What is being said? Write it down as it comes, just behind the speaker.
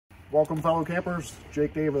Welcome fellow campers,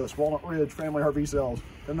 Jake Davis, Walnut Ridge Family RV Sales.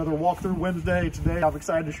 Another Walk-Thru Wednesday. Today I'm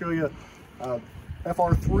excited to show you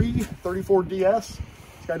FR3 34DS. This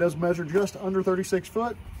guy does measure just under 36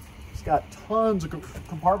 foot. It's got tons of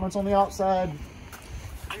compartments on the outside.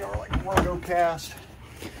 They are like a logo cast.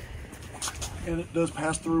 And it does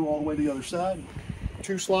pass through all the way to the other side.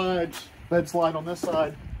 2 slides, bed slide on this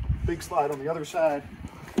side, big slide on the other side.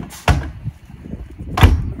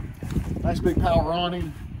 Nice big power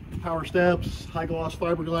awning, power steps, high gloss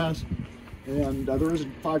fiberglass, and there is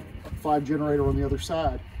a 5 generator on the other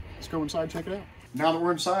side. Let's go inside and check it out. Now that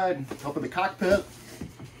we're inside, up in the cockpit,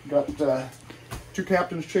 got 2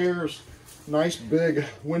 captain's chairs, nice big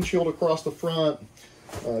windshield across the front,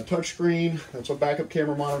 touchscreen, that's a backup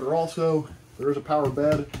camera monitor also. There is a power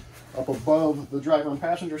bed up above the driver and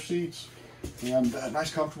passenger seats, and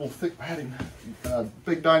nice comfortable thick padding.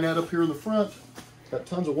 Big dinette up here in the front. Got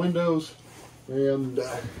tons of windows, and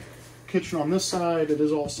kitchen on this side. It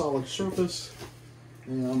is all solid surface,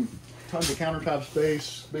 and tons of countertop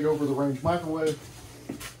space. Big over-the-range microwave.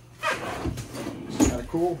 This is kind of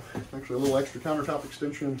cool. Actually, a little extra countertop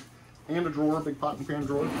extension and a drawer, big pot and pan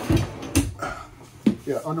drawer.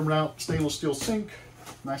 Yeah, under-mount stainless steel sink.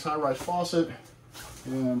 Nice high-rise faucet,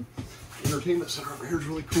 and entertainment center over here is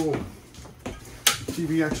really cool. The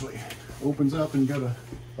TV actually opens up, and you got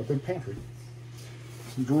a big pantry.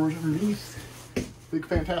 Some drawers underneath, big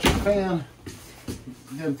fantastic fan.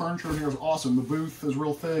 Again, furniture here is awesome. The booth is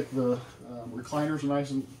real thick, the recliners are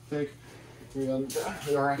nice and thick, and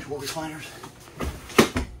they are actual recliners.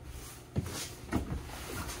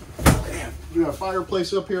 And we have a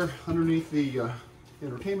fireplace up here underneath the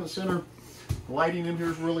entertainment center. The lighting in here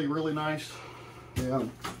is really, really nice.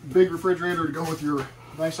 And big refrigerator to go with your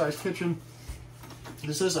nice sized kitchen.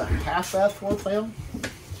 This is a half bath floor plan.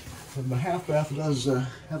 And the half bath does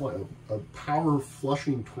have like a power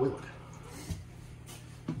flushing toilet.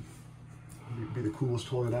 It'd be the coolest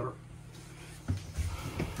toilet ever.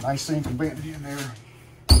 Nice sink and vanity in there.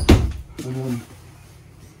 And then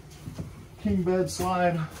king bed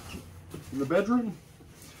slide in the bedroom.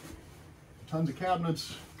 Tons of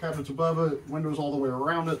cabinets above it, windows all the way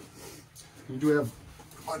around it. You do have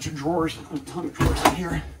a bunch of drawers, a ton of drawers in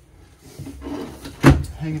here.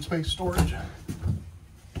 Hanging space storage.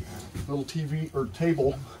 Little TV or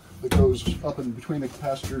table that goes up in between the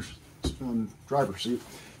passenger's and driver's seat.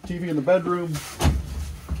 TV in the bedroom.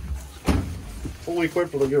 Fully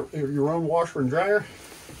equipped with your own washer and dryer.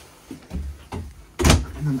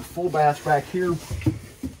 And then the full bath back here.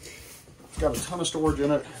 It's got a ton of storage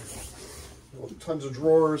in it. Tons of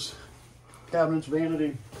drawers, cabinets,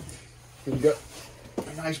 vanity. And you got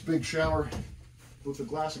a nice big shower with a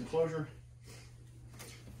glass enclosure.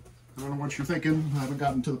 I don't know what you're thinking. I haven't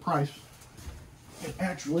gotten to the price. It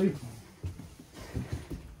actually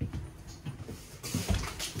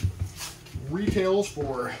retails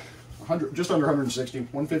for just under 160,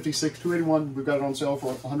 156, 281. We've got it on sale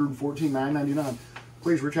for 114, $9.99.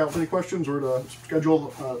 Please reach out with any questions or to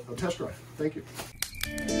schedule a test drive. Thank you.